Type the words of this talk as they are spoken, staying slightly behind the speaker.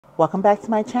Welcome back to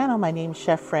my channel. My name is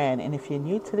Chef Fran, and if you're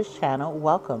new to this channel,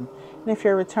 welcome. And if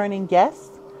you're a returning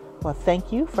guest, well,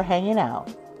 thank you for hanging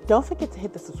out. Don't forget to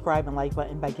hit the subscribe and like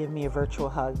button by giving me a virtual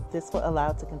hug. This will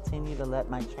allow to continue to let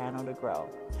my channel to grow.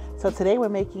 So today we're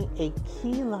making a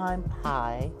key lime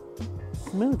pie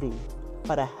smoothie,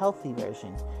 but a healthy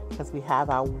version, because we have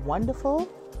our wonderful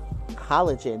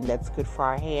collagen that's good for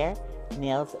our hair,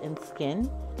 nails, and skin.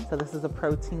 So this is a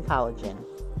protein collagen.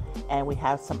 And we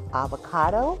have some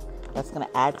avocado that's going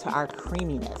to add to our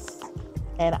creaminess.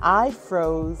 And I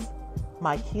froze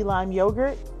my key lime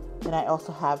yogurt, and I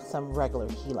also have some regular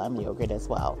key lime yogurt as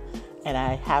well. And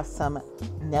I have some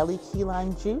Nelly key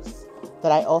lime juice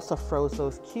that I also froze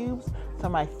those cubes, so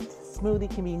my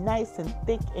smoothie can be nice and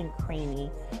thick and creamy.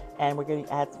 And we're going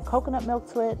to add some coconut milk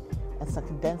to it and some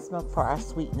condensed milk for our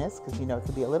sweetness, because you know it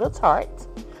could be a little tart,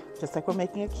 just like we're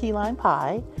making a key lime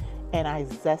pie. And I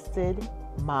zested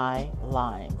my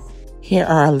limes. Here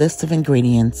are our list of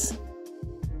ingredients.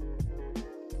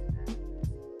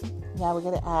 Now we're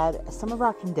going to add some of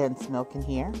our condensed milk in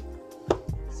here.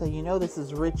 So you know this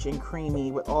is rich and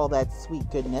creamy with all that sweet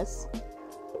goodness.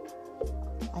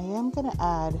 I am going to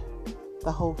add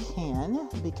the whole can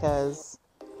because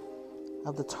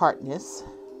of the tartness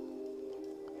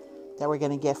that we're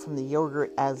going to get from the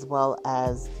yogurt as well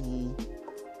as the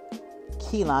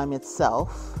key lime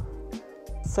itself.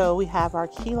 So we have our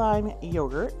key lime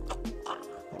yogurt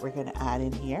that we're going to add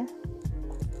in here.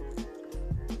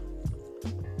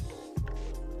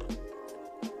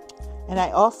 And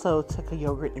I also took a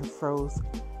yogurt and froze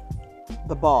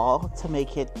the ball to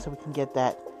make it so we can get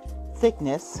that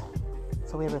thickness.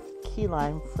 So we have a key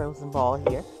lime frozen ball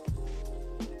here.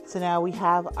 So now we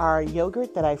have our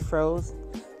yogurt that I froze.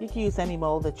 You can use any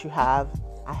mold that you have.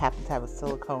 I happen to have a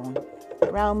silicone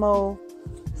round mold,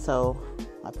 so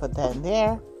I put that in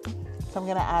there. So I'm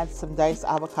going to add some diced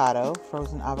avocado,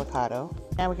 frozen avocado.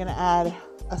 And we're going to add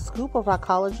a scoop of our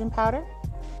collagen powder.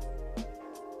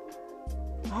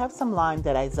 I have some lime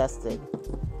that I zested.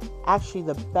 Actually,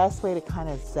 the best way to kind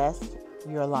of zest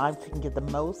your lime so you can get the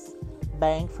most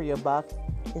bang for your buck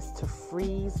is to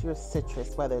freeze your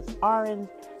citrus, whether it's orange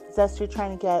zest you're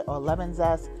trying to get or lemon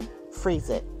zest, freeze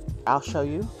it. I'll show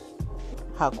you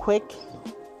how quick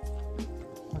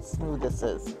and smooth this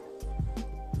is.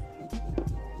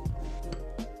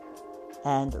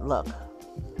 And look,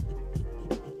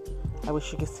 I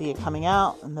wish you could see it coming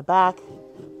out in the back.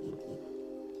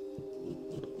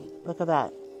 Look at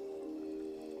that.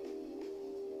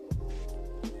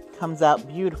 Comes out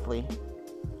beautifully.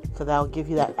 So that'll give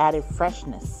you that added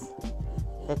freshness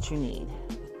that you need.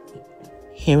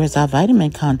 Here is our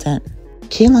vitamin content.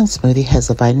 Key Lime Smoothie has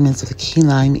the vitamins of the key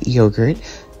lime yogurt,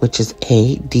 which is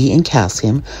A, D, and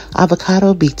calcium,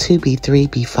 avocado, B2, B3,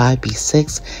 B5,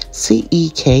 B6, C, E,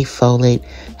 K, folate,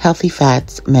 healthy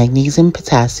fats, magnesium,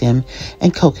 potassium,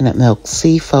 and coconut milk,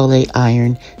 C, folate,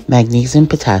 iron, magnesium,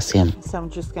 potassium. So I'm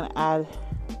just going to add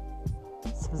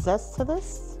some zest to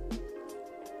this.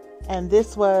 And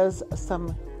this was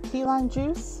some key lime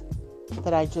juice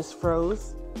that I just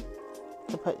froze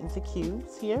to put into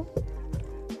cubes here.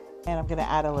 And I'm going to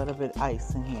add a little bit of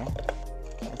ice in here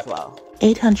as well.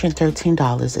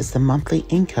 $813 is the monthly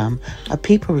income of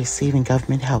people receiving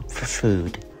government help for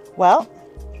food. Well,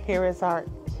 here is our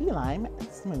key lime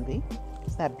smoothie.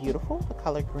 Isn't that beautiful? The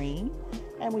color green.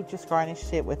 And we just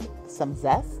garnished it with some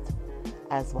zest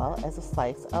as well as a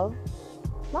slice of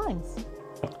limes.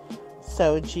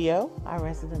 So Gio, our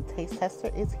resident taste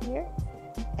tester, is here,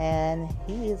 and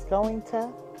he is going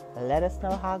to let us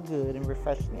know how good and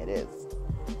refreshing it is.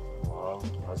 Well,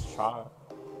 let's try it.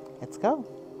 Let's go.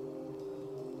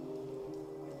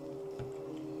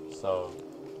 So,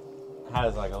 it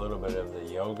has like a little bit of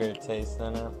the yogurt taste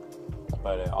in it,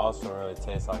 but it also really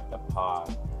tastes like the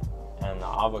pie. And the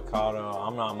avocado,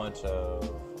 I'm not much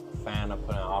of a fan of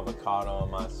putting avocado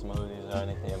in my smoothies or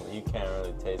anything, but you can't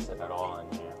really taste it at all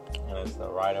in here. And it's the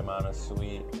right amount of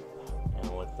sweet,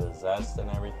 and with the zest and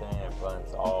everything, it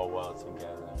blends all well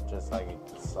together, just like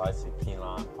a slice of key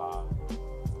lime pie.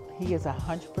 He is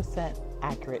 100%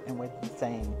 accurate in what he's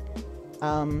saying.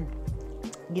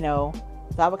 You know,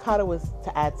 the avocado was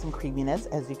to add some creaminess.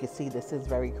 As you can see, this is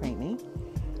very creamy,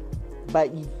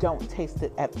 but you don't taste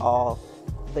it at all.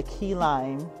 The key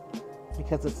lime,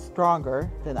 because it's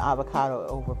stronger than the avocado,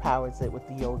 overpowers it with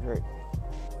the yogurt.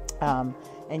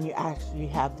 And you actually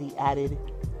have the added,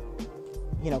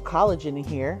 you know, collagen in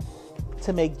here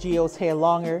to make Gio's hair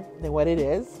longer than what it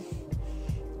is,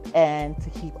 and to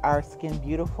keep our skin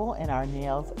beautiful and our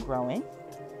nails growing.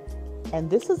 And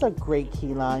this is a great key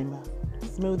lime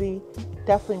smoothie.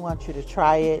 Definitely want you to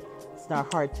try it. It's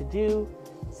not hard to do.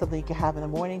 Something you can have in the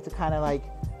morning to kind of like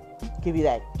give you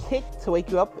that kick to wake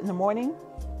you up in the morning.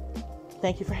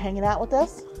 Thank you for hanging out with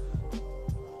us.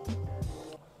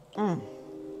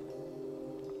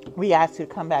 We ask you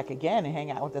to come back again and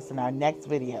hang out with us in our next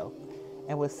video.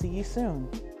 And we'll see you soon.